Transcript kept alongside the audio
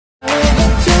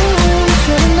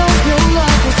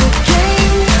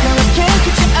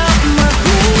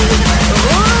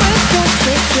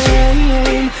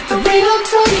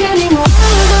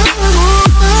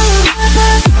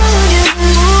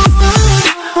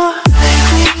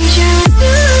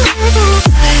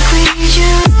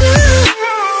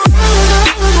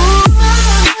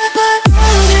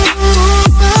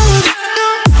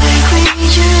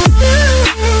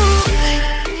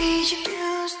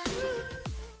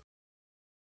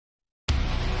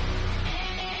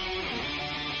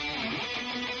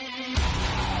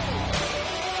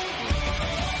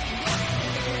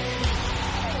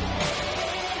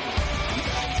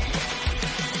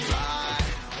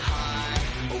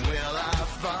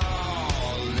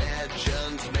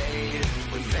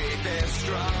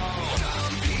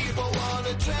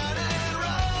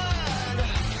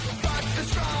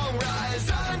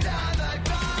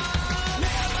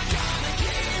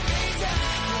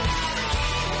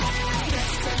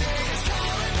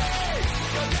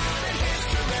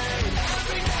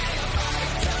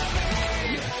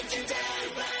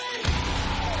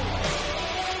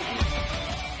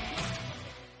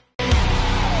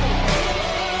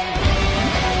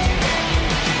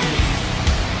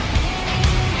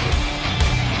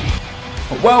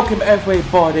Welcome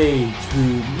everybody to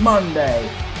Monday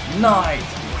Night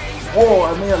War,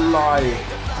 and we are live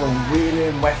from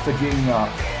Wheeling, West Virginia,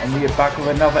 and we are back with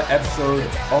another episode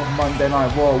of Monday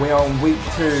Night War. We are on week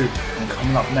 2, and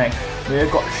coming up next, we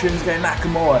have got Shinsuke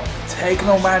Nakamura taking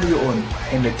on Randy Orton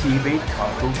in the TV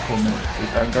title tournament, so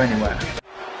don't go anywhere.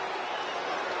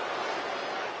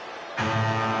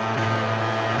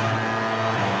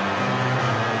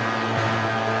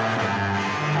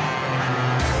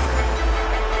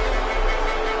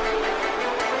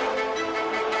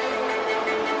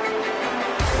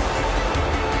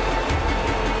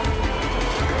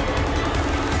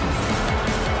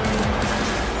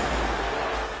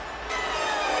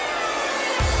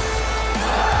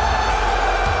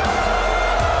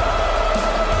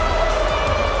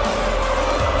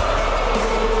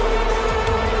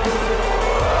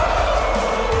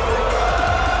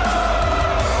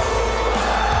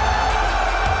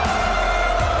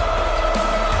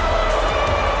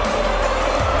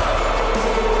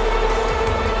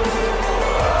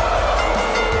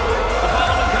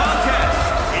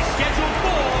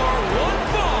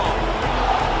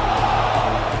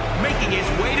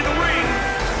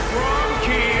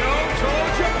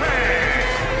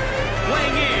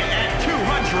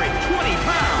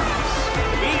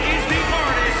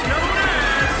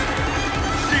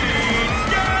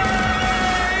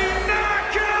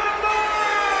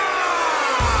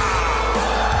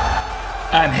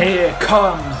 And here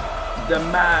comes the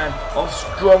man of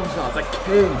strong style, the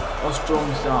king of strong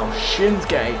style,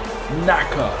 Shinsuke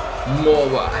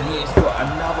Nakamura, and he's got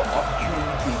another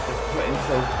opportunity to put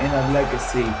himself in a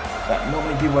legacy that not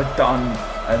many people have done,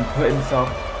 and put himself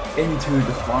into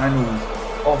the finals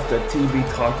of the TV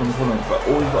title tournament. But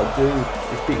all he's got to do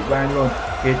is beat Randy Orton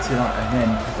here tonight, and then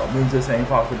he's got to move to the same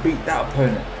file to beat that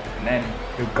opponent, and then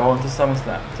he'll go on to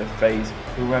SummerSlam to face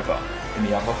whoever in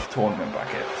the other tournament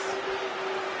brackets.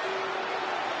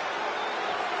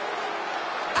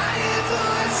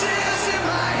 Voices in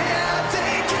my head,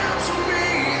 they count to me,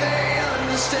 they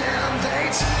understand,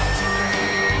 they talk to me.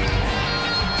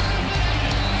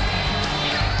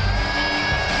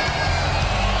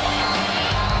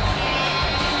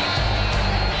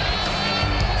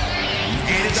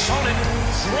 And his opponent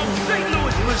from St.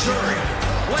 Louis, Missouri,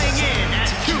 weighing in at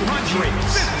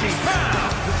 250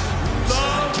 pounds, the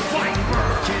Viper,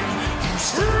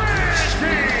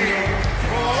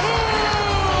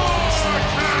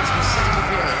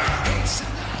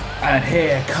 And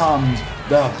here comes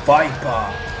the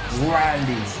Viper,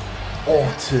 Randy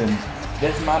Orton.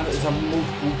 This man is a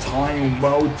multiple-time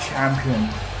world champion,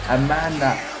 a man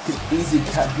that can easily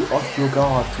catch you off your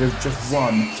guard with just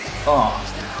one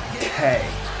RKO.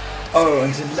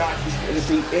 And tonight he's going to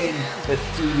be in the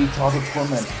TV title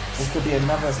tournament. This could be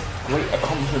another great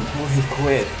accomplishment for his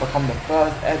career, to become the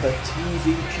first ever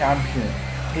TV champion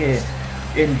here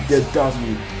in the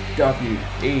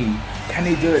WWE. Can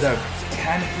he do it though?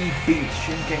 Can he beat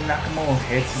Shinsuke Nakamura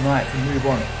here tonight to move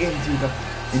on into the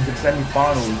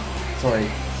semi-finals?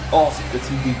 Of the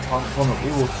TV title tournament?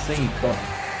 We will see. But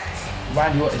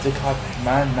Randy Orton is the type of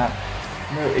man that,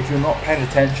 if you're not paying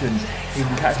attention, he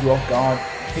can catch you off guard,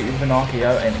 hit you with an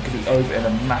RKO, and it could be over in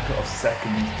a matter of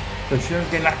seconds. So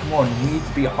Shinsuke Nakamura needs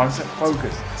to be 100%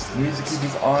 focused. He needs to keep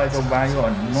his eyes on Randy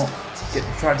Orton and not get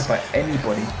distracted by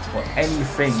anybody or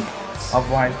anything.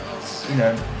 Otherwise,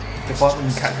 the bottom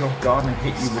can catch you off guard and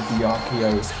hit you with the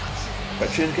RKOs. But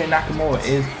Shinsuke Nakamura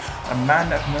is a man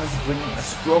that knows to bring a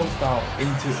strong style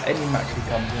into any match he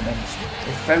comes in, and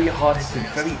it's very hard hitting,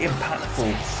 very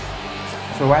impactful.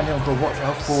 So Randy Orton, watch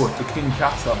out for the King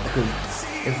Chassa, because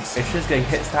if Shinsuke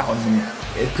hits that on you,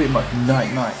 it's pretty much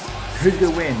night-night. Who's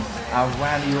going to win?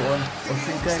 Randy Orton or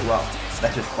Shinsuke? Well,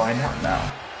 let's just find out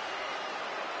now.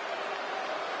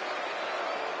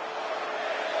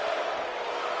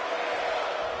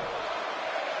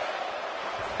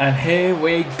 And here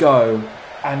we go,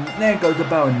 and there goes the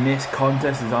bell, and this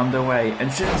contest is underway,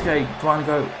 and Shinsuke trying to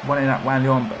go running at Randy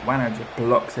Orton, but Randy just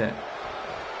blocks it.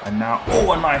 And now,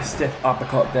 a nice stiff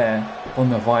uppercut there from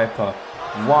the Viper.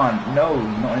 Not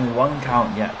only one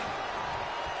count yet.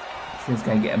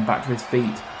 Shinsuke getting back to his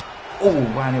feet.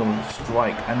 Randy Orton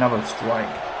strike, another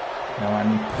strike. Now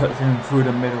Randy puts him through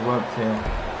the middle ropes here.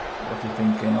 What's he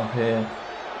thinking of here?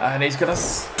 And he's gonna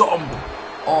stomp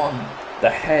on the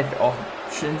head of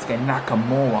Shinsuke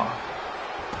Nakamura.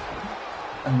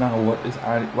 And now what is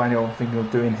Randy Orton thinking of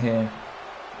doing here?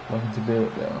 Looking to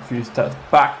build a few steps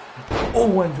back.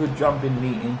 Into a jumping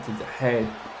knee into the head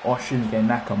of Shinsuke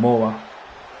Nakamura.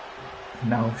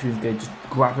 Now Shinsuke just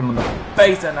grabbing on the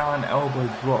face, and now an elbow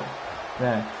drop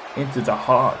there into the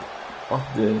heart of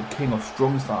the King of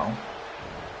Strong Style.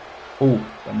 Oh,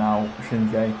 but now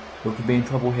Shinsuke looks to be in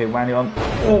trouble here. Randy Orton,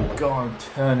 oh god,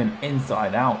 turn him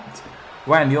inside out.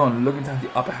 Randy Orton looking to have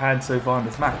the upper hand so far in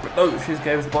this match, but no,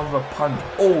 Shinsuke responds with a punch.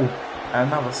 Oh, and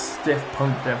another stiff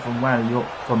punch there from Randy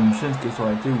Orton, from Shinsuke,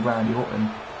 sorry, to Randy Orton.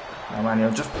 Now Randy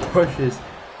Orton just pushes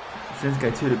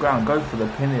Shinsuke to the ground, goes for the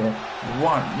pin here.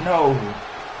 One, no,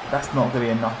 that's not going to be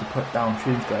enough to put down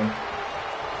Shinsuke.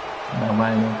 Now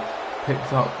Randy Orton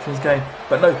picks up Shinsuke,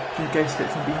 but no, Shinsuke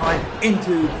slips from behind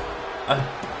into a,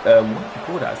 what do you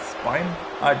call that, a spine?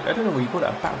 I don't know what you call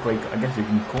that, a backbreaker, I guess you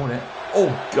can call it. Oh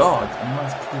god, a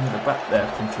nice kick into the back there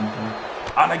from Shinsuke.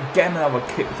 And again another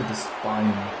kick to the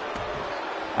spine.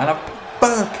 And a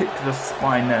third kick to the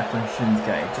spine there from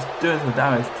Shinsuke, just doing some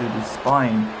damage to the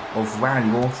spine of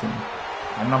Randy Orton.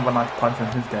 Another nice punch from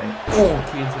Shinsuke. Oh,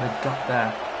 kick into the gut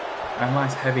there. A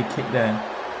nice heavy kick there.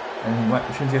 And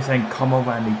Shinsuke saying, come on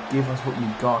Randy, give us what you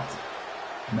got.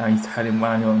 Now he's telling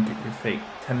Randy Orton to kick his feet,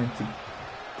 telling him to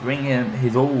bring in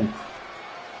his all.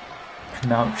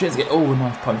 Now Shinsuke, oh, a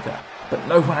nice punch there. But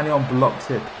no, Randy Orton blocks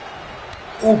it.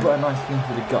 Oh, but a nice thing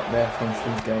to the gut there from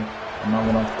Shinsuke.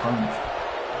 Another nice punch.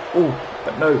 Oh,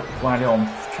 but no, Randy Orton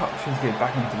chucks Shinsuke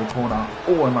back into the corner.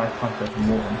 Oh, a nice punch there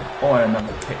from Orton. Oh, and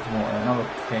another kick from Orton, another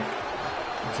kick.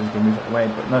 Shinsuke moves out the way,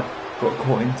 but no. Got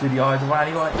caught into the eyes of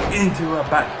Randy Orton, into a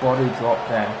back body drop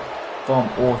there from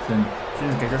Orton.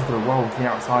 Shinsuke just going to roll to the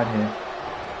outside here.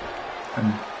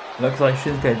 And looks like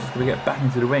Shinsuke just going to get back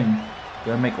into the ring.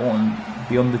 Going to make Orton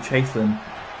be on the chase and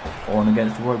Orton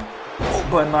against the rope. Oh,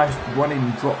 but a nice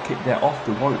running drop kick there off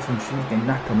the rope from Shinsuke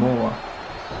Nakamura.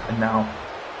 And now,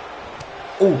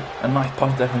 oh, a nice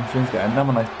punch there from Shinsuke.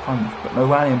 Another nice punch, but no,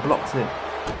 Randy Orton blocks it.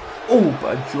 Oh,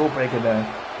 but a jawbreaker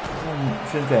there.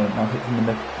 Shinsuke now hits him in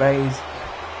the face.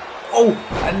 Oh,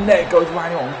 and there goes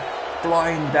Randy Orton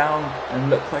flying down, and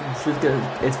looks like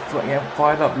Shinsuke is getting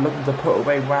fired up, looking to put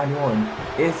away Randy Orton.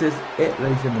 Is this it,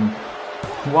 ladies and gentlemen?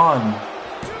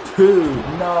 1, 2,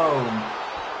 no.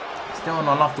 Still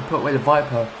not enough to put away the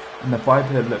Viper, and the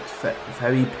Viper looks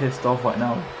very pissed off right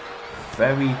now,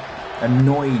 very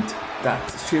annoyed that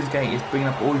Shinsuke is bringing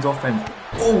up all his offense.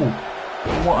 Oh.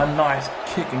 What a nice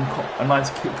kick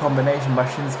combination by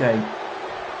Shinsuke,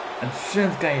 and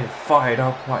Shinsuke is fired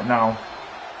up right now.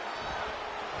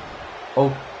 Oh,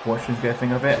 what's Shinsuke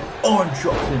thinking of it? Oh, and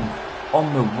drops him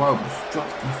on the ropes,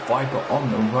 drops the Viper on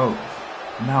the ropes.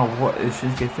 Now what is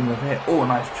Shinsuke thinking of it? Oh, a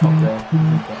nice chop there.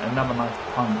 Another nice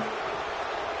punch.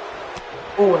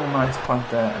 Oh, and a nice punch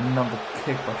there. Another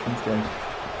kick by Shinsuke.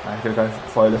 Now he's gonna go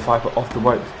follow the Viper off the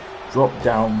ropes, drop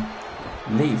down,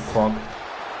 leapfrog.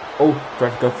 Oh,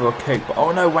 tries to go for a kick, but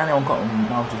oh no, Randy Orton got him.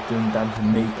 Now just doing damage to the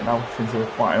knee, but now Shinsuke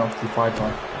fighting off the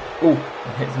Viper. Oh,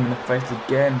 and hits him in the face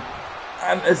again.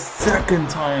 And a second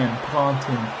time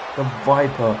planting the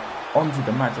Viper onto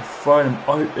the mat, just throwing him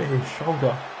over his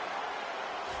shoulder.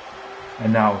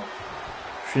 And now,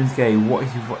 Shinsuke, what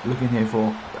is he looking here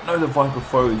for? But no, the Viper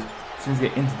throws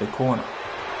Shinsuke into the corner.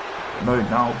 But no,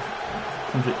 now,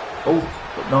 oh,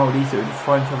 but no, these two are just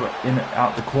throwing each other in and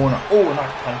out the corner. Oh, a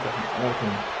nice punch from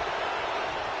Orton.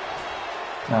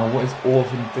 Now, what is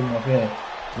Orton thinking of here?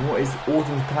 What is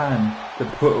Orton's plan to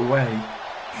put away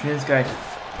Shinsuke?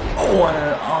 Oh, and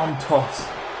an arm toss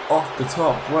off the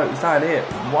top. Right, is that it?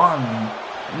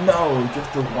 1. No,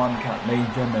 just a 1 count, ladies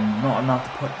and gentlemen. Not enough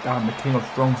to put down the King of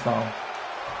Strong Style.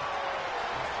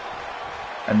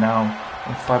 And now,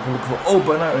 let's fight for the court. Oh,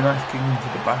 but no, a nice kick into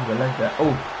the back of the leg there.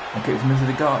 Oh, and kicks him into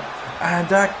the gut. And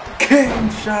a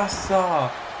Kinshasa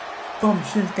from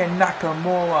Shinsuke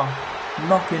Nakamura,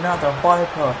 knocking out the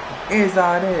Viper. Is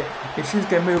that it? Is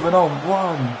Shinsuke moving on?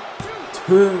 1,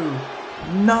 2,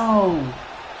 no!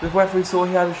 The referee saw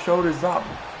he had his shoulders up,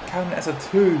 counting it as a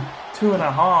 2,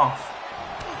 2.5.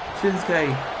 Shinsuke,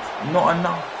 not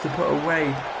enough to put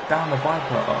away down the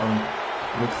Viper.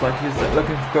 Looks like he's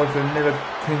looking to go for another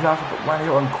Kinshasa, but Randy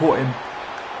Orton caught him.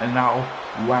 And now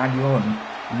Randy Orton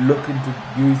looking to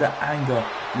use that anger,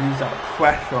 use that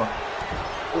pressure.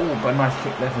 Oh, but a nice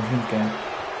kick there from Shinsuke.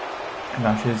 And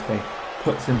now Shinsuke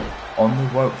puts him on the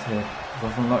ropes here.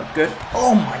 Doesn't look good.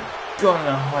 Oh my god, and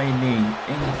a high knee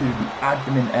into the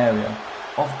abdomen area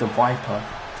of the Viper.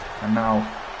 And now,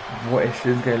 what is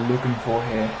Shinsuke looking for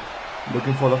here?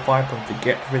 Looking for the Viper to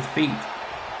get to his feet.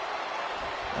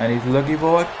 And he's looking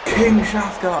for a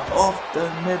Kinshasa off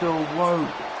the middle rope.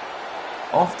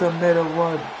 Off the middle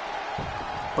rope.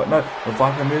 But no, the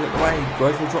Viper moves it away,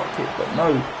 goes for a drop kick, but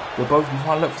no, they're both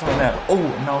trying to look for something there. Oh,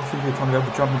 and now Shinsuke trying to go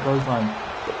for jumping clothesline.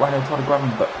 But Randy trying to grab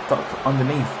him, but ducks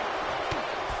underneath.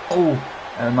 Oh,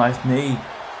 and a nice knee.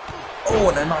 Oh,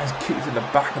 and a nice kick to the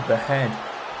back of the head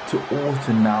to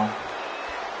Orton now.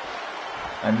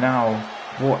 And now,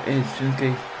 what is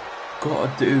Shinsuke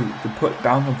got to do to put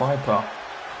down the Viper.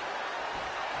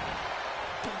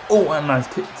 Oh, and a nice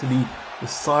kick to the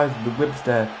side of the ribs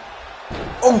there.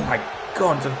 Oh my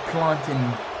god, just planting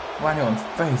Randy Orton's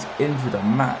face into the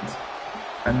mat.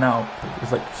 And now,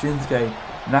 it's like Shinsuke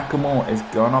Nakamura is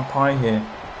going up high here.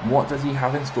 What does he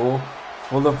have in store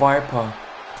for the Viper?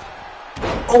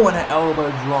 Oh, and an elbow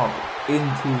drop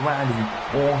into Randy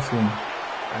Orton.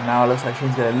 And now it looks like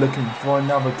Shinsuke looking for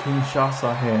another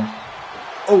Kinshasa here.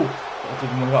 Oh, I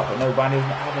didn't move up, but no, Randy's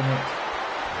not having it.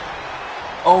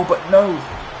 Oh, but no,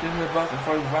 just reverse and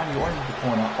throws Randy Orton into the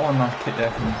corner. Oh, a nice kick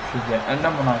there from Shinsuke.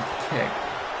 Another nice kick.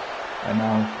 And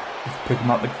now he's picking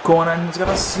up the corner and he's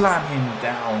gonna slam him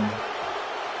down.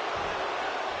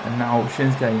 And now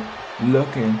Shinsuke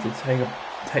looking to take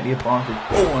the advantage.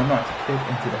 Oh, a nice kick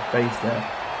into the face there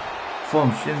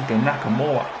from Shinsuke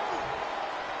Nakamura.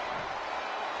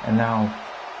 And now,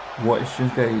 what is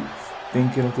Shinsuke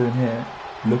thinking of doing here?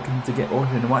 Looking to get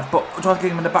Orton in the right spot. Tries to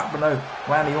get him in the back, but no.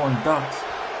 Randy Orton ducks.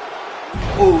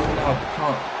 Oh, now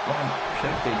can't run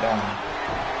Shinsuke down.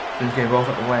 Shinsuke rolls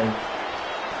out the way.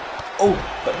 Oh,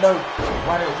 but no.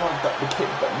 Randy Orton trying to duck the kick,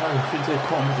 but no. Shinsuke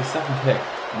caught him with the second kick.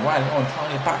 Randy Orton trying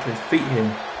to get back to his feet here.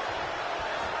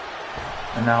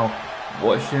 And now,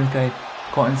 what is Shinsuke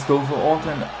got in store for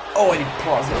Orton? Oh, and he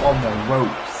plots it on the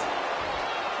ropes.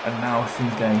 And now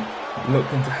Shinsuke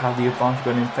looking to have the advantage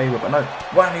going in his favour, but no,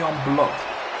 Randy Orton blocks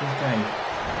Shinsuke.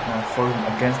 Now throws him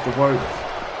against the ropes.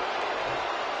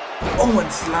 Oh, and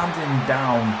slams him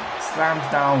down. Slams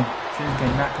down Shinsuke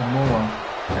Nakamura.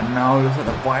 And now it looks like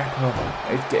the Viper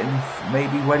is getting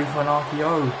maybe ready for an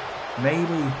RKO.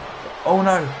 Maybe. Oh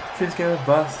no, Shinsuke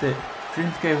reversed it.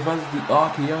 Shinsuke reverses the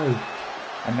RKO.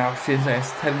 And now Shinsuke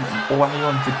is telling Randy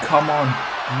Orton to come on,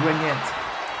 bring it.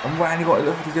 And Randy Orton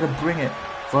looks like he's going to bring it.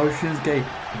 Throws Shinsuke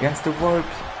against the ropes,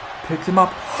 picks him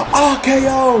up.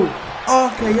 RKO!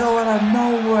 RKO out of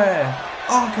nowhere!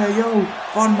 RKO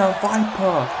from the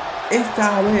Viper! Is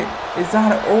that it? Is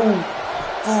that it all?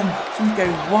 From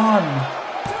Shinsuke 1,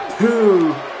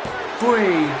 2, 3,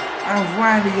 and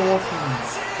Randy Orton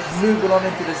is moving on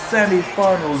into the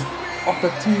semi-finals of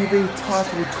the TV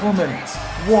title tournament.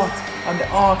 What an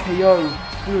RKO!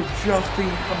 We have just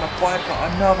seen from the Viper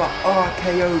another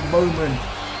RKO moment.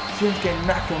 Shinsuke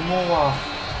Nakamura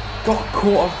got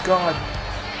caught off guard,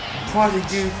 tried to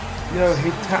use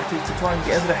his tactics to try and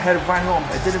get into the head of Randy Orton,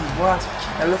 but it didn't work.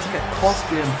 It looks like it cost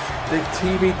him the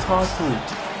TV title.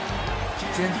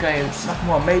 Shinsuke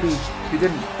Nakamura, maybe he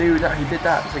didn't do that, he did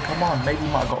that, so come on, maybe he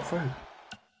might have got through.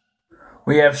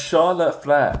 We have Charlotte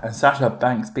Flair and Sasha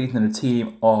Banks beating the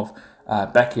team of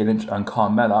Becky Lynch and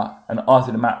Carmella, and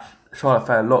after the match, Charlotte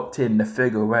Flair locked in the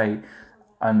figure eight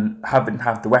and have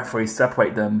the referee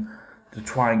separate them to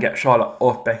try and get Charlotte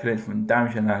off Becky Lynch from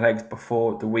damaging her legs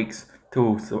before the weeks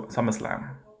till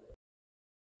SummerSlam.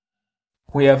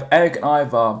 We have Eric and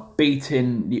Ivar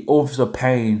beating the Authors of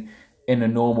Pain in a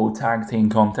normal tag team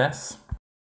contest.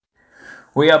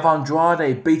 We have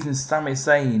Andrade beating Sami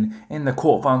Zayn in the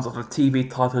quarterfinals of the TV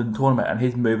title tournament, and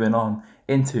he's moving on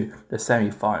into the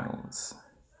semi-finals.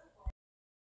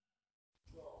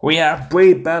 We have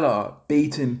Brie Bella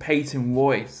beating Peyton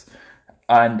Royce,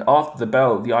 and after the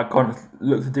bell, the Iconics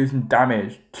look to do some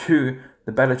damage to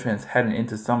the Bella Twins heading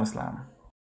into SummerSlam.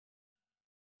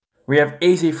 We have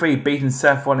EC3 beating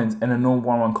Seth Rollins in a normal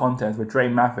one-on-one contest with Dre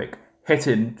Maverick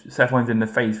hitting Seth Rollins in the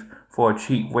face for a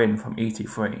cheap win from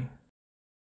EC3.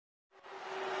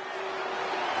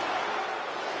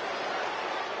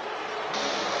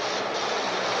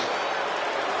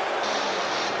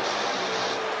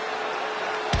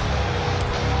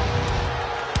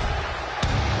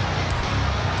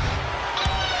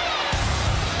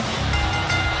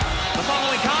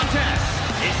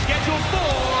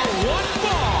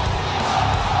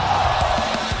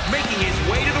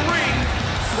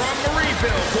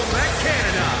 Quebec,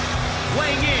 Canada,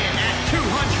 weighing in at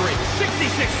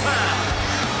 266 pounds,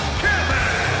 Kevin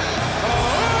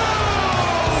Owens!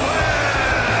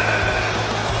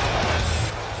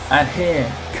 And here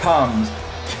comes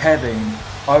Kevin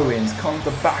Owens, comes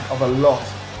the back of a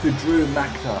loss to Drew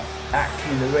McIntyre at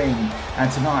King of the Ring,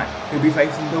 and tonight he'll be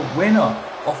facing the winner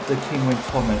of the King Ring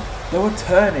tournament, the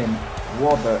returning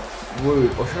Robert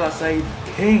Roode, or should I say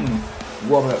King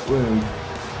Robert Roode.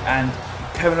 And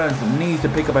Kevin Owens needs to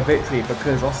pick up a victory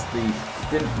because Austin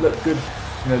didn't look good,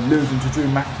 losing to Drew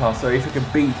McIntyre. So if he can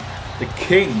beat the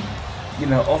King,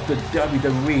 of the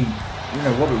WWE,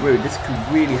 Robert Roode, this could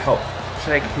really help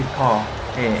shake his path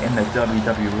here in the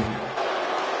WWE.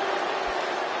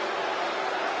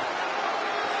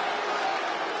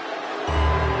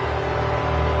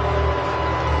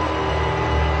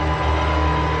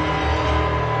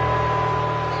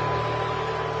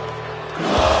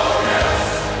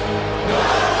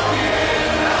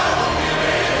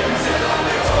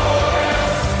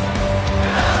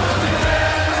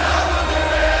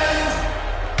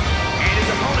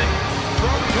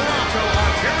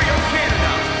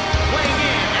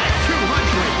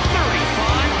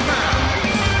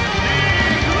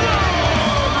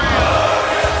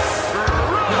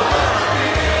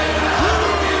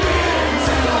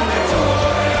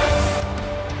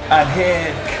 And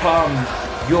here comes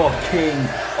your king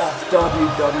of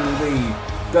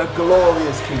WWE, the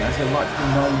glorious king, as he'd like to be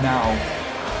known now,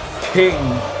 King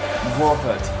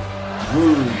Robert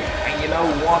Roode. And you know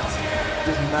what?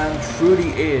 This man truly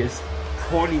is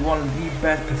probably one of the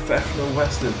best professional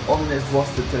wrestlers on this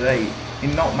roster today. He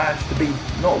not managed to beat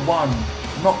not one,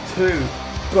 not two,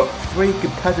 but three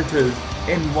competitors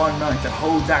in one night to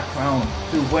hold that crown,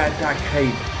 to wear that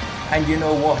cape. And you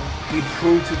know what? He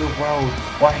proved to the world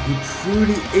why he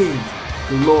truly is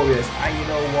glorious. And you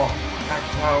know what? That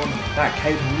crown, that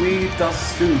cape really does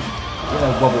suit,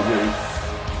 Robert Roode.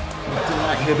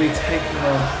 Tonight he'll be taking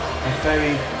on a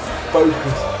very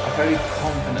focused, a very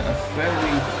confident, a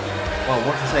very,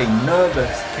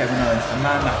 nervous Kevin Owens, a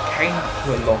man that came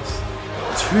to a loss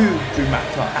to Drew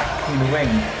McIntyre at King of the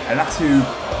Ring, and that's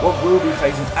what we'll be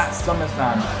facing at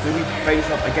SummerSlam. We'll be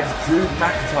facing up against Drew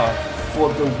McIntyre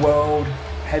for the World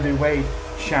Heavyweight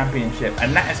Championship,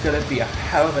 and that is going to be a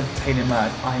hell of an entertaining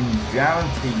match. I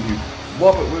guarantee you.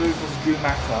 Robert Roode versus Drew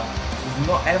McIntyre. Does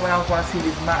not anyone else want to see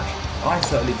this match? I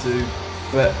certainly do.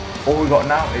 But all we got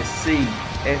now is see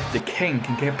if the King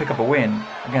can pick up a win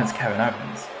against Kevin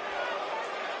Owens.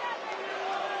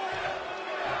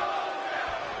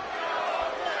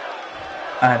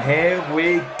 And here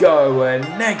we go, and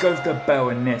there goes the bell,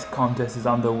 and this contest is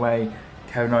underway.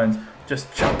 Kevin Owens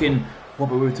just chucking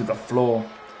Robert Roode to the floor.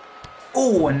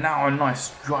 Oh, and now a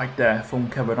nice strike there from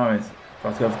Kevin Owens.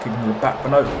 Tries to go for kicking to the back, but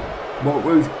no. Robert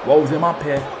Roode rolls him up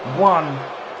here. 1,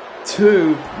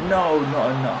 2, no,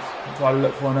 not enough. Try to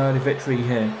look for an early victory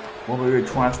here. Robert Roode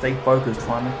trying to stay focused,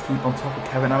 trying to keep on top of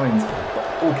Kevin Owens.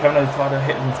 But Kevin Owens tried to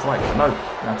hit him strike, but no.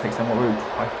 Now takes down Robert Roode,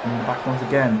 right in the back once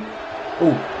again.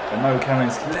 Oh, but no, Kevin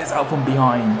Owens lets out from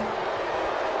behind.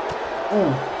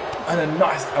 Oh, and a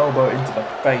nice elbow into the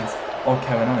face of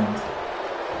Kevin Owens.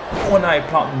 Oh, now he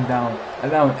plants him down,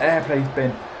 allowing airplay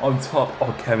spin on top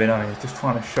of Kevin Owens, just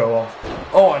trying to show off.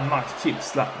 Oh, a nice cheap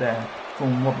slap there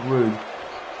from Robert Roode.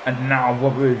 And now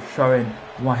Robert Roode showing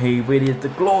why he really is the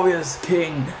glorious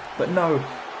king. But no,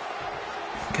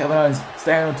 Kevin Owens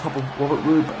staying on top of Robert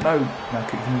Roode, but no. Now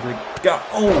kicks him into the gut.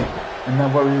 Oh, and now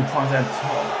Robert Roode trying to stay on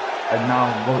top. And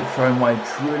now Robert showing why he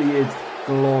truly is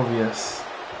glorious.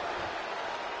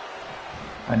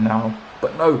 And now,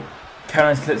 but no, Kevin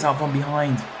Owens slips out from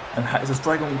behind. And it's a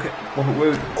strike on Robert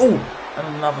Roode. Oh,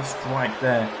 and another strike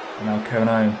there. And now Kevin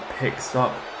Owens picks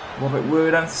up Robert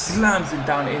Roode and slams him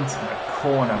down into the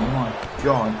corner. My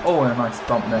God. Oh, and a nice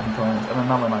stomp there from Kevin Owens. And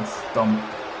another nice stomp.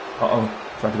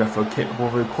 Tried to go for a kick, but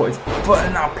Robert Roode caught his foot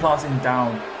and now plants him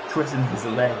down, twisting his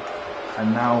leg.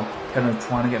 And now Kevin Owens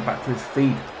trying to get back to his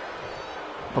feet.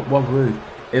 But Robert Roode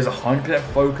is 100%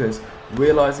 focused,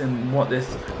 realising what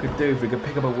this could do if he could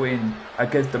pick up a win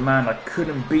against the man that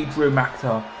couldn't beat Drew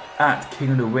McIntyre at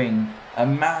King of the Ring. A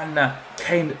man that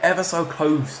came ever so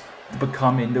close to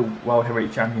becoming the World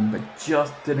Heavyweight Champion, but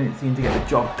just didn't seem to get the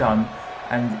job done.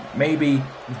 And maybe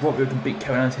if Robert Roode can beat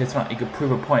Kevin Owens here tonight, he could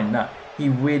prove a point that he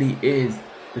really is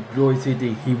the Glorious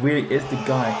CD. He really is the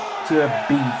guy to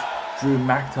beat Drew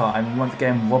McIntyre. And once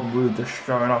again, Robert Roode just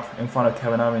showing off in front of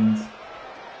Kevin Owens.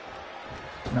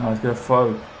 Now he's going to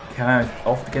throw Kevin Owens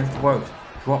off against the ropes.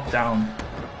 Drop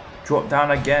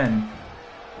down again.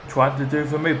 Tried to do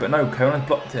for a move, but no, Kevin Owens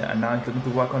blocked it, and now he's looking to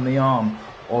work on the arm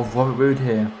of Robert Roode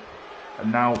here.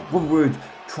 And now Robert Roode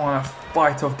trying to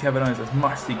fight off Kevin Owens as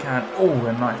much as he can. Oh,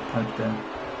 a nice punch there.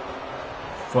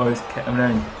 Throws Kevin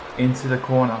Owens into the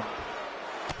corner.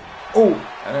 Oh,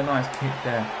 and a nice kick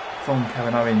there from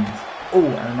Kevin Owens. Oh,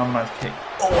 and another nice kick.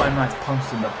 Oh, and a nice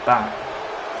punch in the back.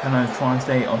 Kevin Owens trying to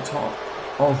stay on top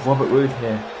of Robert Roode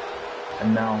here.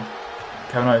 And now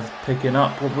Kevin Owens picking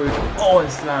up Robert Roode. Oh, and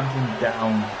slams him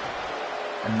down.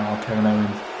 And now Kevin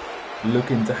Owens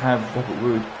looking to have Robert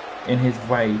Roode in his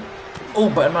way. Oh,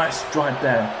 but a nice strike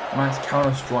there. A nice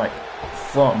counter strike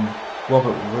from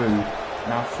Robert Roode.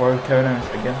 Now throws Kevin Owens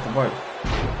against the rope.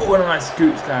 Oh, and a nice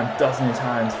scoop slam dust in his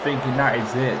hands, thinking that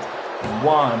is it.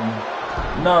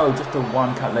 No, just a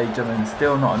one cut, ladies and gentlemen.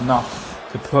 Still not enough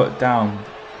to put down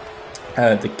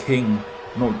the king.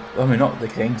 Not the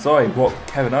king. Sorry,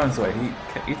 Kevin Owens. Sorry,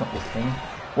 he's not the king.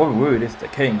 Robert Roode is the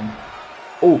king.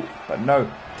 Oh, but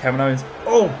no, Kevin Owens.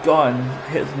 Oh God, and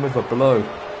hits him with a blow.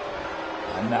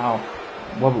 And now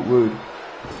Robert Roode.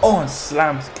 Oh, and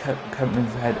slams Kevin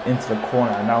Owens' head into the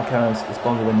corner. And now Kevin Owens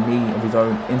responds with a knee of his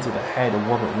own into the head of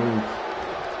Robert Roode.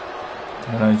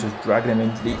 Kevin Owens just dragging him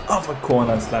into the other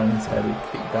corner, slamming his head with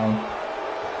a kick down.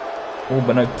 Oh,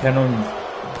 but no, Kevin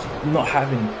Owens not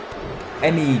having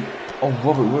any of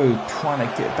Robert Roode trying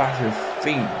to get back to his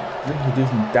feet, really do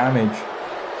some damage.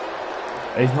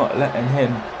 And he's not letting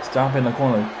him stab in the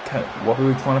corner. Robert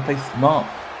Roode trying to play smart,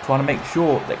 trying to make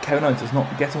sure that Kevin Owens is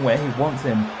not getting where he wants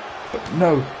him. But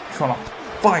no, trying to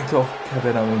fight off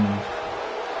Kevin Owens.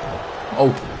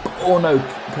 Oh no,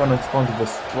 Kevin Owens responds with a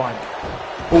strike.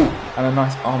 Oh, and a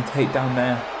nice arm takedown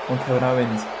there from Kevin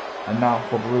Owens. And now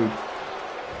Robert Roode.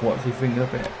 What's he thinking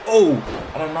of it? Oh,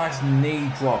 and a nice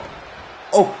knee drop.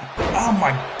 Oh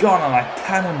my god, and a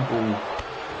cannonball.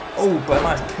 Oh, but a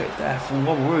nice kick there from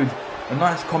Robert Roode. A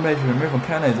nice combination of move from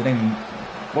Kevin Owens, and then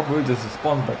Robert Roode just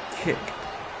responds with a kick.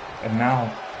 And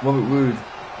now Robert Roode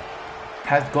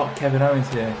has got Kevin Owens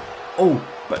here. And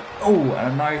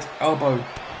a nice elbow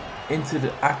into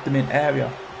the abdomen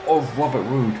area of Robert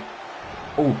Roode.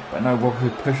 But no, Robert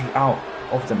Roode pushes out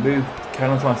of the move.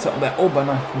 Kevin Owens trying to settle there. But a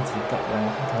nice kick to the gut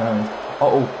there. Kevin Owens.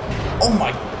 Oh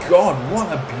my god,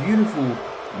 what a beautiful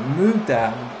move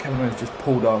there Kevin Owens just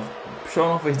pulled off. Showing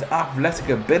off his athletic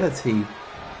ability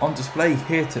on display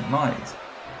here tonight.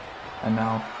 And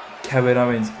now Kevin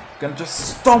Owens gonna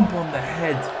just stomp on the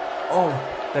head of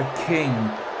the King,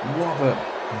 Robert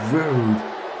Roode.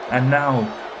 And now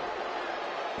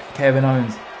Kevin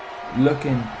Owens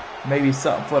looking maybe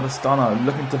set up for the stunner,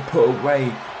 looking to put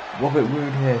away Robert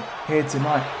Roode here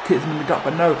tonight. Kicks him in the gut,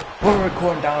 but no, Robert Roode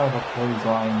caught him down with a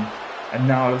clothesline. And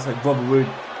now it looks like Robert Roode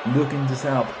looking to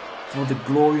set up for the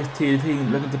glorious TNT,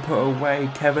 looking to put away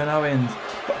Kevin Owens.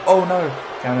 But oh no,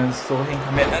 Kevin Owens saw him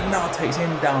come in and now takes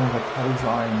him down with a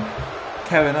clothesline.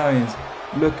 Kevin Owens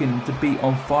looking to be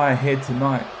on fire here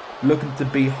tonight, looking to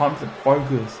be 100%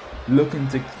 focused, looking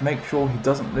to make sure he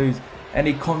doesn't lose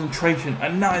any concentration.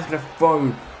 And now he's going to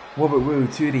throw Robert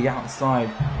Roode to the outside.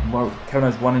 Well, Kevin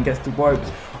Owens running against the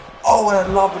ropes. And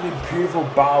a lovely, beautiful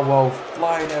bow roll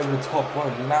flying over the top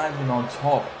rope, landing on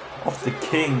top of the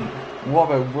King,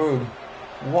 Robert Roode.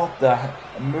 What the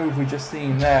move we just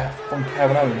seen there from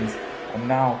Kevin Owens. And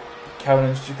now Kevin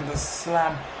Owens just going to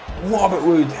slam Robert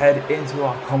Roode's head into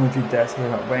our commentary desk here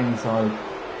at ringside.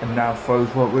 And now throws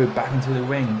Robert Roode back into the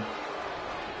ring.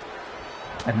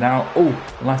 And now, a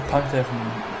nice punch there from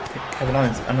Kevin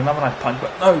Owens. And another nice punch,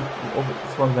 but no,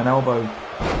 this one's an elbow.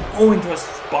 Into a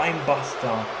spine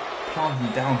buster.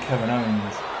 Planting down Kevin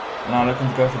Owens. And now looking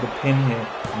to go for the pin here.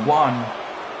 1,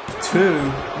 2,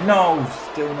 no,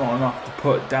 still not enough to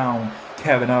put down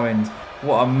Kevin Owens.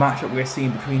 What a matchup we're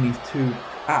seeing between these two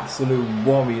absolute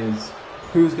warriors.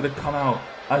 Who's going to come out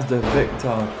as the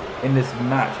victor in this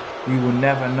match? We will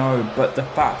never know, but the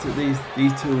fact that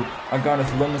these two are going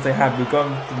as long as they have, we're going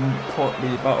to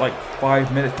probably about like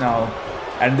 5 minutes now,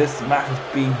 and this match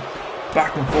has been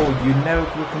back and forth. You never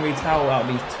can really tell out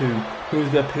these two who's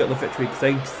going to pick up the victory, because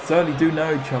they certainly do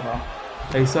know each other.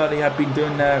 They certainly have been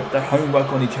doing their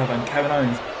homework on each other, and Kevin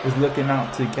Owens is looking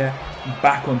out to get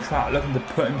back on track, looking to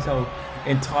put himself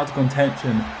in title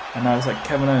contention. And now it's like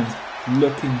Kevin Owens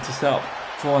looking to set up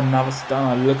for another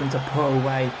stunner, looking to put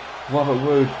away Robert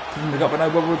Roode. But no,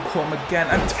 Robert Roode caught him again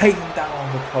and take him down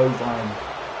on the clothesline.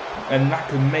 And that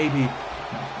could maybe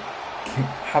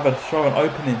have a show an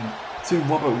opening to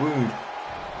Robert Roode.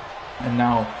 And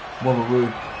now Robert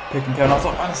Roode picking Kevin Owens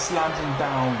up and slams him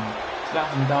down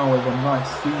with a nice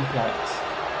suplex.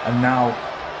 And now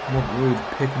Robert Roode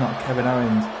picking up Kevin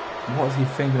Owens. What is he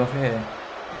thinking of here?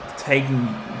 Taking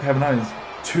Kevin Owens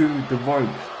to the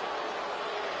ropes.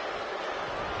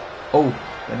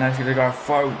 They're now going to go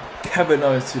throw Kevin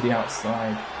Owens to the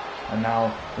outside. And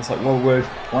now it's like Robert Roode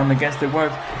one against the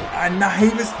ropes. And now he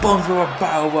responds with a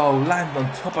battle roll, lands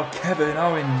on top of Kevin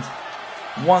Owens.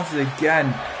 Once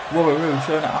again, Robert Roode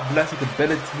showing that athletic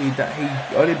ability that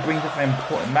he only brings up in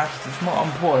important matches. It's not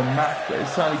an important match, but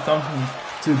it's certainly something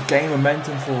to gain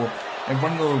momentum for. And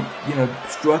when you're,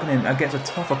 struggling against a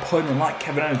tough opponent like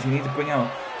Kevin Owens, you need to bring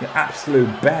out your absolute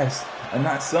best. And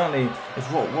that certainly is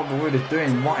what Robert Roode is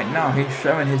doing right now. He's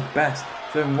showing his best,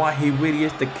 showing why he really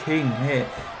is the king here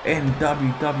in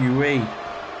WWE.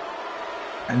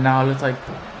 And now it looks like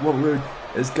Robert Roode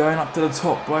is going up to the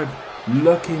top rope,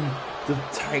 looking to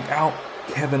take out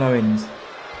Kevin Owens.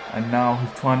 And now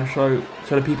he's trying to show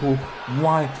the people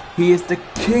why he is the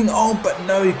king. But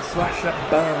no, he crashed and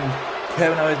burned.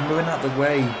 Kevin Owens moving out the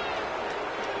way.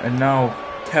 And now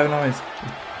Kevin Owens is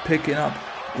picking up,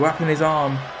 grabbing his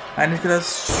arm, and he's going to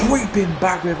sweep him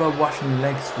back with a Russian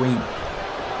leg sweep.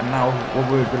 And now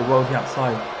we're going to roll to the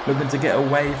outside, looking to get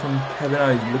away from Kevin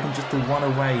Owens, looking just to run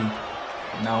away.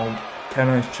 And now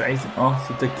Kevin Owens chasing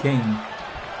after the king.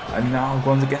 And now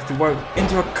runs against the rope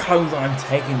into a clothesline,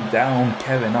 taking down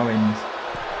Kevin Owens.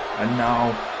 And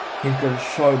now he's going to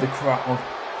show the crowd,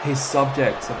 his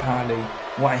subjects apparently,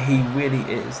 why he really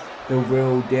is the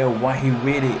real deal, why he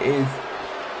really is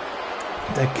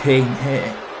the king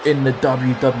here in the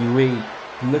WWE,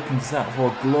 looking to set up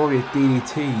for a glorious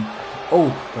DDT Oh,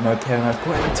 but no, Kevin Owens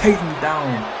caught him and takes him down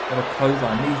with a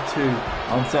clothesline. These two,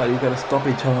 I'm certain you've got to stop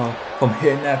each other from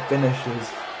hitting their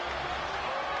finishes.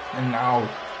 And now,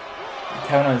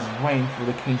 Kevin Owens is waiting for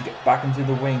the King to get back into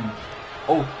the ring.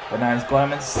 Oh, but now he's got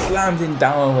him and slams him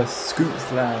down with a scoop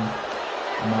slam.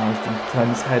 And now he's going to turn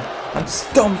his head and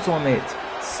stomps on it.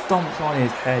 Stomps on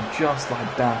his head just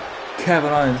like that.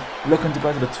 Kevin Owens looking to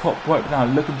go to the top rope now,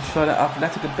 looking to show that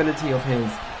athletic ability of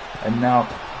his. And now,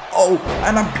 oh,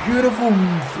 and a beautiful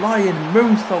flying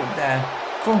moonsault there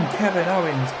from Kevin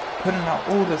Owens, putting out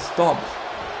all the stops.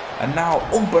 And now,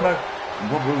 oh, but no,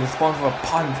 Robert responds with a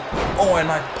punch. Oh, a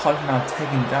nice punch now,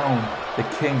 taking down the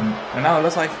King. And now it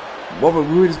looks like Robert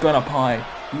Roode is going up high,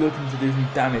 looking to do some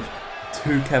damage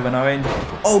to Kevin Owens.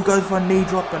 Oh, goes for a knee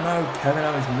drop, but no, Kevin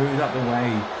Owens moves out the way.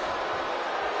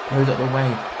 Moves out the way.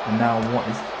 And now what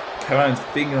is Kevin Owens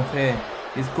thinking of here?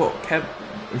 He's got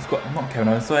not Kevin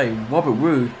Owens, sorry, Robert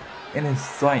Roode in his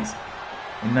sights.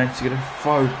 And now she's going to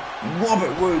throw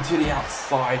Robert Roode to the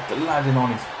outside, landing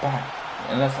on his back.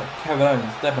 And that's like Kevin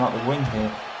Owens stepping out the wing here.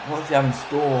 What's he have in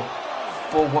store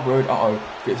for Robert Roode? Uh-oh,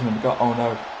 gets him in the gut. Oh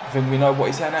no, I think we know what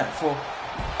he's saying that for.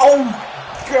 Oh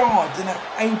my god, an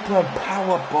apron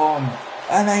power bomb.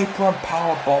 An apron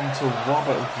power bomb to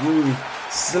Robert Roode.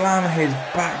 Slam his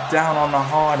back down on the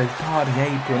hardest part of the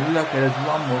apron. Look at his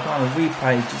rumble on the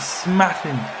replay, just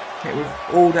smashing it with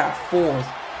all that force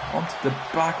onto the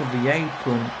back of the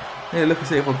apron. Yeah, look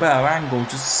at it from a better angle,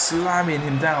 just slamming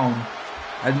him down.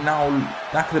 And now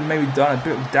that could have maybe done a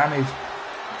bit of damage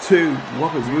to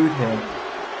Robert Roode here.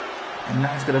 And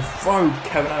now he's going to throw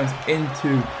Kevin Owens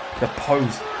into the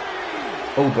post.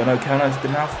 Oh, but no, Kevin Owens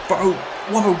can now throw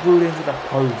Robert Roode into the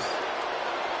post.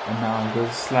 And now he's going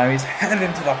to slam his head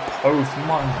into the post.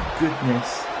 My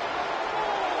goodness.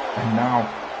 And now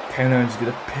Kevin Owens is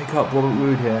going to pick up Robert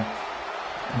Roode here.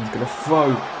 And he's going to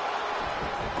throw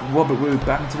Robert Roode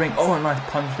back into the ring. Oh, a nice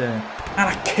punch there. And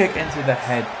a kick into the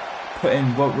head,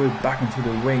 putting Robert Roode back into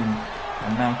the ring.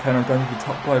 And now Kevin Owens going to the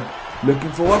top rope,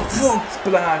 looking for a frog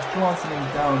splash, glancing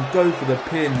him down, go for the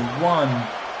pin. 1,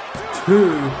 2,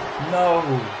 no.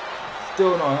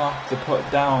 Still not enough to put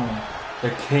down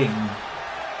the King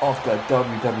of the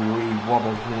WWE,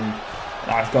 Robert Roode.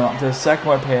 Now he's going up to the second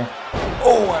rope here.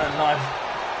 Oh, and a nice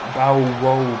barrel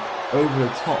roll over the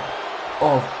top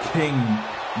of King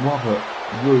Robert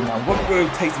Roode. Now Robert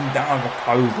Roode takes him down with a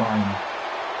clothesline.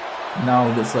 Now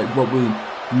it looks like Robert Roode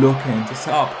looking to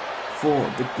set up for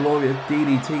the glorious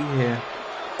DDT here.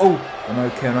 Oh, I know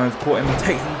Kevin Owens caught him and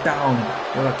takes him down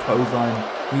with a clothesline.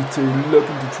 These two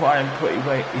looking to try and put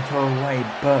each other away,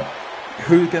 but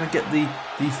who's going to get the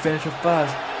finisher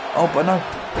first? Oh, but no.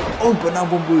 Oh, but now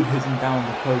Robert Roode hits him down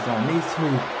with the clothesline. These two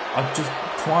are just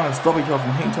trying to stop each other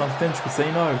from hitting each other's finish because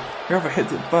they know whoever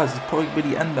hits it first is probably going to be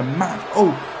the end of the match.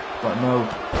 Oh, but no.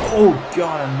 Oh,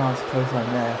 God, a nice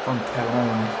clothesline there from Kevin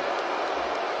Owens.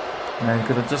 Now he's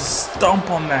going to just stomp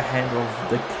on the head of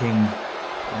the King.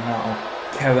 And now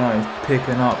Kevin Owens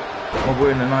picking up. Oh,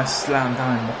 we're in a nice slam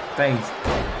down in the face.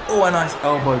 Oh, a nice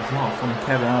elbow drop from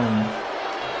Kevin Owens.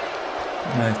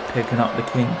 Now he's picking up the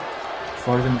King.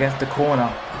 Throws him against the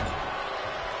corner.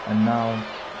 And now,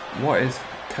 what is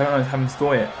Kevin Owens having in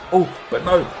store here? Oh, but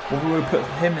no. Robert Roode puts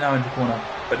him now into the corner.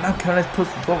 But now Kevin Owens puts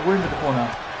Robert Roode into the corner.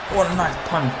 What a nice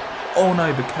punch. Oh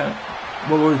no, but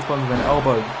Robert Roode responds with an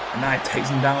elbow, and now it takes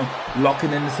him down,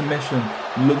 locking in the submission,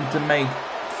 looking to make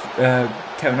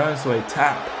Kevin Owens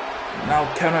tap.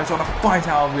 Now Kevin Owens trying to fight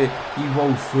out of it, he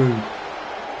rolls through.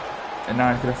 And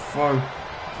now he's going to throw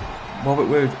Robert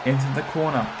Roode into the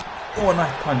corner. Oh, a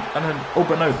nice punch, and then, oh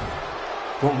but no,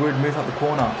 Robert Roode moves out the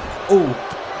corner.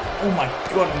 Oh my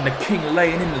god, and the King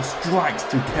laying in the strikes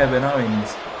to Kevin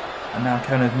Owens. And now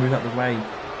Kevin Owens moves out the way,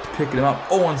 picking him up,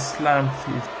 oh, and slams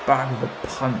his back with a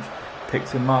punch.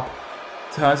 Picks him up,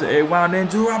 turns it around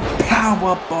into a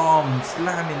power bomb,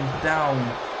 slamming down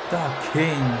the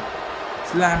King,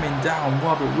 slamming down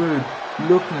Robert Roode,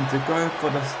 looking to go for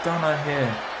the stunner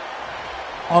here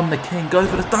on the King. Goes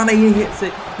for the stunner, he hits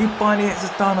it, he finally hits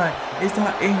the stunner. Is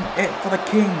that it for the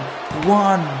King?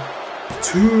 1,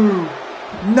 2,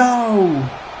 no!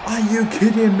 Are you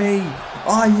kidding me?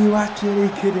 Are you actually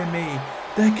kidding me?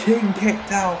 The King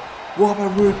kicked out, Robert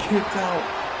Roode kicked out,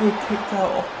 he kicked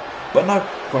out. But no,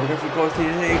 gotta go for the goal to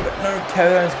the but no,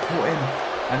 Kevin Owens caught him.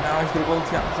 And now he's gonna go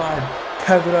to the outside.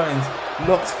 Kevin Owens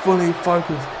looks fully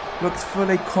focused, looks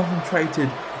fully concentrated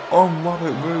on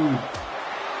Robert Roode.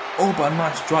 Oh, but a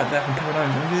nice strike there from Kevin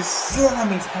Owens. And just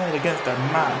slam his head against the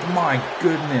mat. My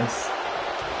goodness.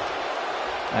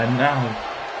 And now,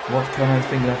 what's Kevin Owens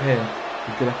thinking of here?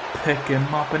 He's gonna pick him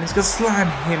up and he's gonna slam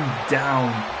him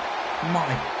down. My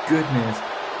goodness.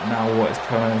 Now what is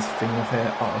Kevin Owens thinking of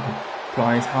here? Uh-oh.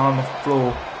 Applying his hand on the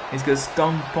floor. He's going to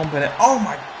stomp in it. Oh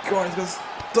my god, he's going to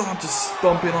start just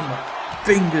stomping on the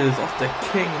fingers of the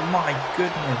King. My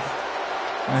goodness.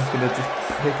 And he's going to just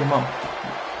pick him up.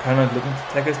 Kind of looking to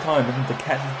take his time, looking to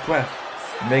catch his breath.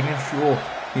 Making sure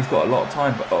he's got a lot of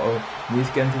time. But he needs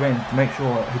to get into the ring to make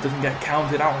sure he doesn't get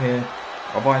counted out here.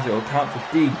 Otherwise it will count for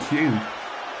DQ.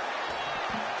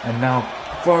 And now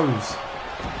throws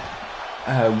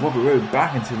Robert Roode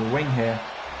back into the ring here.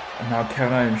 And now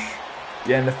Kevin Owens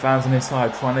getting the fans on his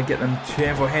side, trying to get them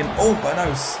cheering for him. Oh, but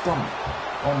no, stomp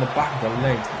on the back of the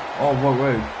legs. Oh, Robert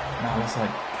Roode. Now looks like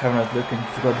Kevin Owens looking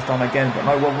to go to stand again, but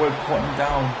no, Robert Roode caught him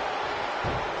down.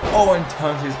 Oh, and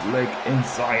turns his leg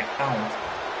inside out.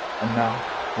 And now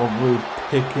Robert Roode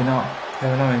picking up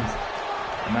Kevin Owens.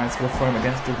 And now he's going to throw him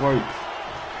against the rope.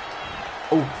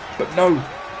 Oh, but no,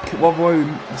 Robert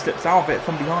Roode slips out of it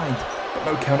from behind. But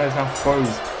no, Kevin Owens now throws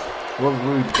Robert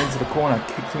Roode into the corner,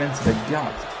 kicks him into the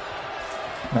gut.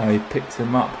 Now he picks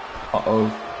him up.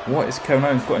 What is Kevin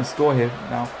Owens got in store here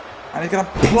now? And he's going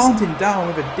to plant him down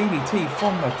with a DDT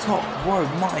from the top rope.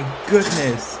 My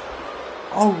goodness.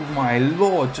 Oh my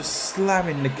lord, just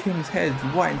slamming the King's head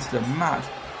right into the mat.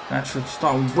 That should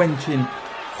start wenching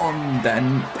on the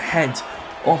head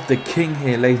of the King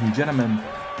here, ladies and gentlemen.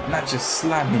 And that just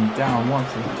slammed him down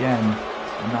once again.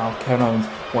 And now Kevin Owens,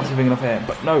 what's he thinking of here?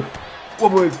 But no,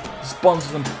 Robert Roode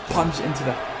sponsors and punches into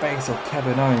the face of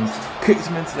Kevin Owens. Kicks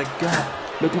him into the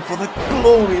gut, looking for the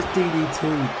glorious DDT.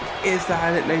 Is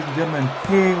that it, ladies and gentlemen?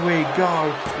 Here we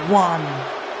go. 1,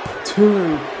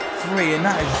 2, 3, and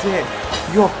that is it.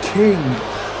 Your King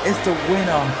is the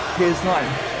winner. Here's like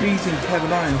beating Kevin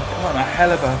Owens. What a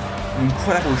hell of an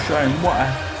incredible showing. What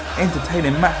an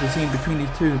entertaining match we've seen between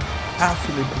these two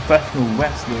absolute professional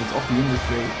wrestlers of the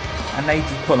industry. And they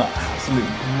just put an absolute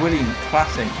brilliant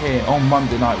classic here on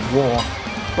Monday Night War.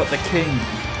 But the King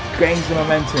gains the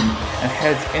momentum and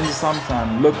heads into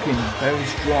SummerSlam looking very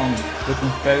strong,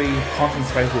 looking very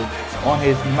concentrated on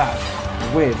his match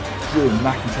with Drew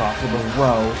McIntyre for the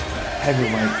World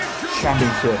Heavyweight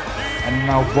Championship. And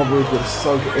now Robert Roode will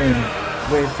soak it in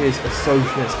with his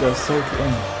associates, go soak it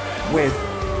in with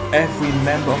every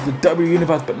member of the W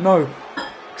Universe. But no,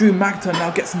 Drew McIntyre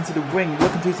now gets into the ring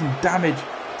looking to do some damage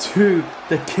to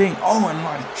the King. Oh, a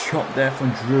nice chop there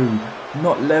from Drew,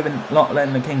 not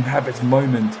letting the King have his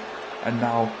moment. And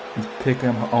now he's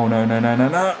picking him. Oh no.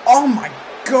 Oh my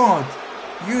god,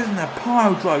 using a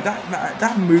pile drive.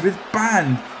 That move is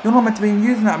banned. You're not meant to be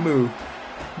using that move.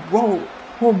 Whoa,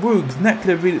 Roode's neck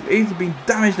could have easily been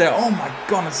damaged there. Oh my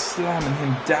god, and slamming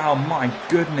him down. My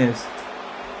goodness.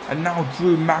 And now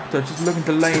Drew McIntyre just looking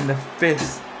to lay in the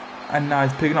fist. And now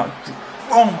he's picking up.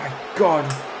 Oh my god,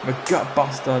 the gut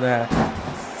buster there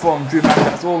from Drew McIntyre.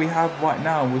 That's all we have right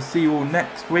now. We'll see you all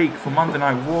next week for Monday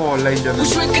Night War, ladies and gentlemen.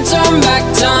 Wish we could turn back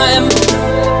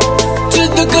time.